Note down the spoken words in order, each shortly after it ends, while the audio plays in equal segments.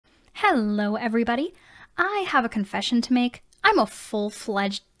Hello everybody! I have a confession to make. I'm a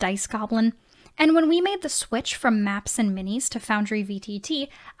full-fledged dice goblin, and when we made the switch from maps and minis to Foundry VTT,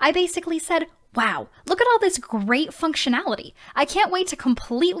 I basically said, wow, look at all this great functionality. I can't wait to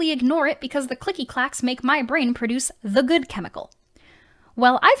completely ignore it because the clicky clacks make my brain produce the good chemical.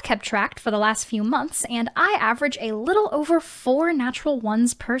 Well, I've kept track for the last few months, and I average a little over 4 natural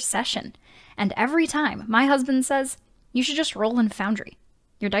ones per session. And every time, my husband says, you should just roll in Foundry.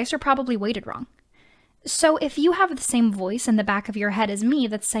 Your dice are probably weighted wrong. So if you have the same voice in the back of your head as me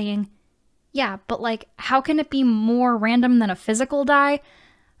that's saying, yeah, but like, how can it be more random than a physical die?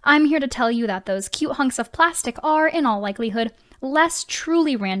 I'm here to tell you that those cute hunks of plastic are, in all likelihood, less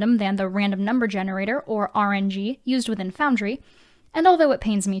truly random than the random number generator, or RNG, used within Foundry, and although it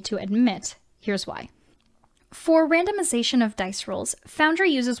pains me to admit, here's why. For randomization of dice rolls, Foundry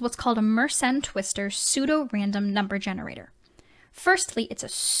uses what's called a Mersenne Twister pseudo-random number generator. Firstly, it's a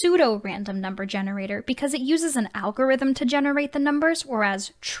pseudo-random number generator because it uses an algorithm to generate the numbers,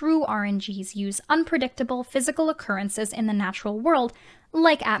 whereas true RNGs use unpredictable physical occurrences in the natural world,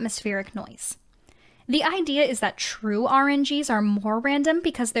 like atmospheric noise. The idea is that true RNGs are more random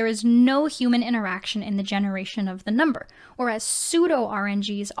because there is no human interaction in the generation of the number, whereas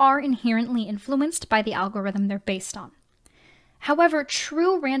pseudo-RNGs are inherently influenced by the algorithm they're based on. However,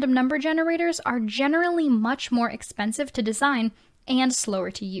 true random number generators are generally much more expensive to design and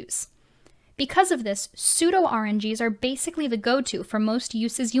slower to use. Because of this, pseudo-RNGs are basically the go-to for most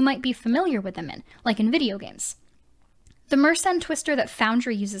uses you might be familiar with them in, like in video games. The Mersenne Twister that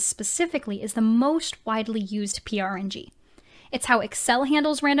Foundry uses specifically is the most widely used PRNG. It's how Excel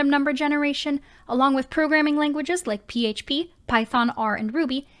handles random number generation, along with programming languages like PHP, Python, R, and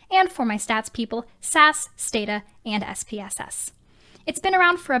Ruby, and for my stats people, SAS, Stata, and SPSS. It's been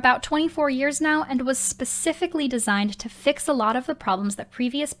around for about 24 years now and was specifically designed to fix a lot of the problems that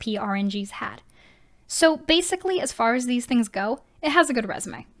previous PRNGs had. So basically, as far as these things go, it has a good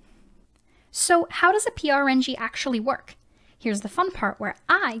resume. So how does a PRNG actually work? Here's the fun part where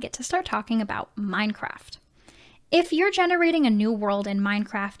I get to start talking about Minecraft. If you're generating a new world in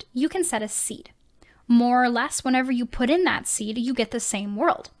Minecraft, you can set a seed. More or less, whenever you put in that seed, you get the same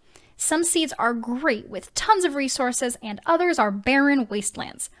world. Some seeds are great with tons of resources and others are barren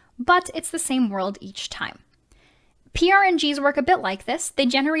wastelands, but it's the same world each time. PRNGs work a bit like this. They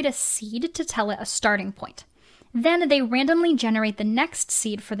generate a seed to tell it a starting point. Then they randomly generate the next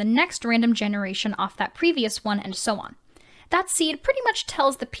seed for the next random generation off that previous one, and so on. That seed pretty much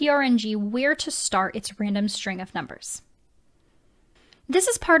tells the PRNG where to start its random string of numbers. This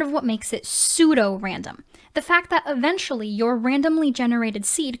is part of what makes it pseudo-random, the fact that eventually your randomly generated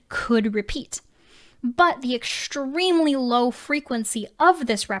seed could repeat. But the extremely low frequency of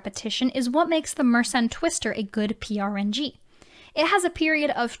this repetition is what makes the Mersenne Twister a good PRNG. It has a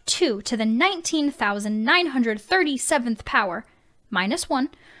period of 2 to the 19,937th power, minus 1,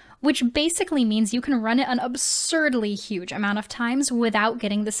 which basically means you can run it an absurdly huge amount of times without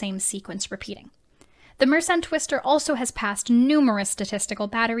getting the same sequence repeating. The Mersenne Twister also has passed numerous statistical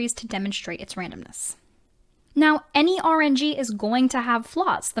batteries to demonstrate its randomness. Now, any RNG is going to have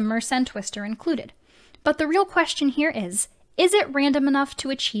flaws, the Mersenne Twister included. But the real question here is it random enough to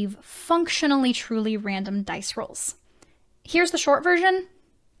achieve functionally truly random dice rolls? Here's the short version.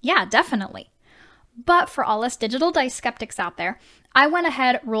 Yeah, definitely. But for all us digital dice skeptics out there, I went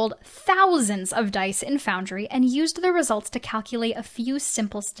ahead, rolled thousands of dice in Foundry, and used the results to calculate a few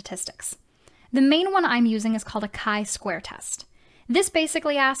simple statistics. The main one I'm using is called a chi-square test. This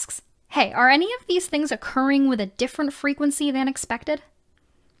basically asks, hey, are any of these things occurring with a different frequency than expected?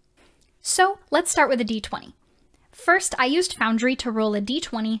 So let's start with a d20. First, I used Foundry to roll a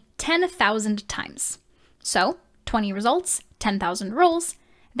d20 10,000 times. So, 20 results, 10,000 rolls.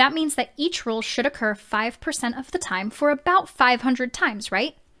 That means that each roll should occur 5% of the time for about 500 times,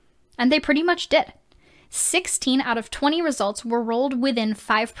 right? And they pretty much did. 16 out of 20 results were rolled within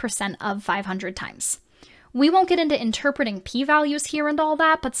 5% of 500 times. We won't get into interpreting p-values here and all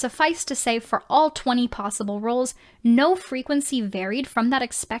that, but suffice to say for all 20 possible rolls, no frequency varied from that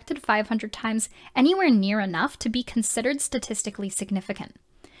expected 500 times anywhere near enough to be considered statistically significant.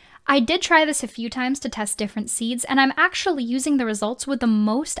 I did try this a few times to test different seeds, and I'm actually using the results with the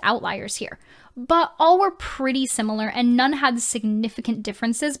most outliers here, but all were pretty similar and none had significant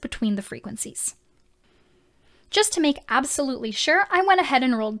differences between the frequencies. Just to make absolutely sure, I went ahead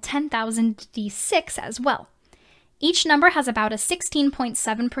and rolled 10,000 d6 as well. Each number has about a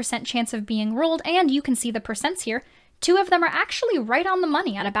 16.7% chance of being rolled, and you can see the percents here. 2 of them are actually right on the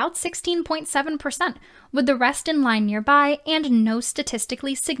money at about 16.7%, with the rest in line nearby and no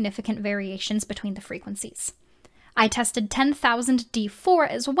statistically significant variations between the frequencies. I tested 10,000 D4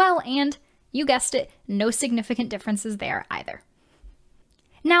 as well, and you guessed it, no significant differences there either.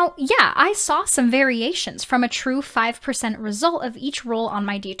 Now, yeah, I saw some variations from a true 5% result of each roll on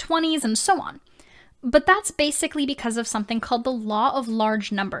my D20s and so on. But that's basically because of something called the law of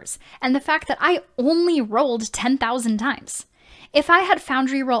large numbers, and the fact that I only rolled 10,000 times. If I had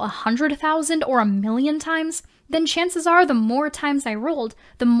Foundry roll 100,000 or 1,000,000 times, then chances are the more times I rolled,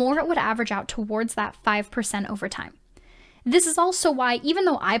 the more it would average out towards that 5% over time. This is also why, even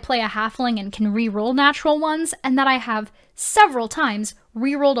though I play a halfling and can re-roll natural ones, and that I have several times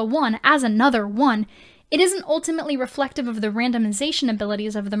re-rolled a 1 as another 1, it isn't ultimately reflective of the randomization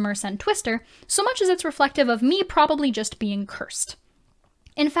abilities of the Mersenne Twister, so much as it's reflective of me probably just being cursed.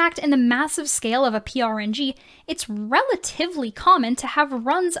 In fact, in the massive scale of a PRNG, it's relatively common to have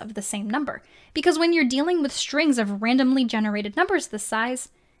runs of the same number, because when you're dealing with strings of randomly generated numbers this size,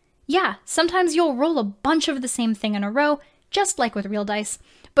 yeah, sometimes you'll roll a bunch of the same thing in a row, just like with real dice,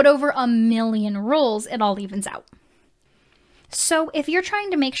 but over 1,000,000 rolls, it all evens out. So if you're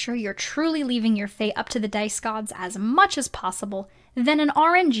trying to make sure you're truly leaving your fate up to the dice gods as much as possible, then an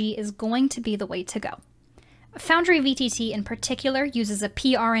RNG is going to be the way to go. Foundry VTT in particular uses a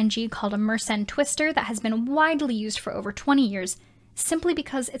PRNG called a Mersenne Twister that has been widely used for over 20 years, simply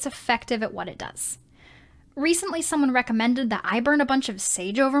because it's effective at what it does. Recently, someone recommended that I burn a bunch of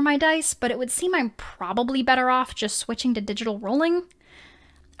sage over my dice, but it would seem I'm probably better off just switching to digital rolling.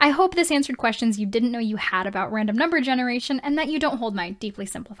 I hope this answered questions you didn't know you had about random number generation, and that you don't hold my deeply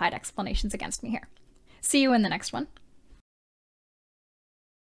simplified explanations against me here. See you in the next one.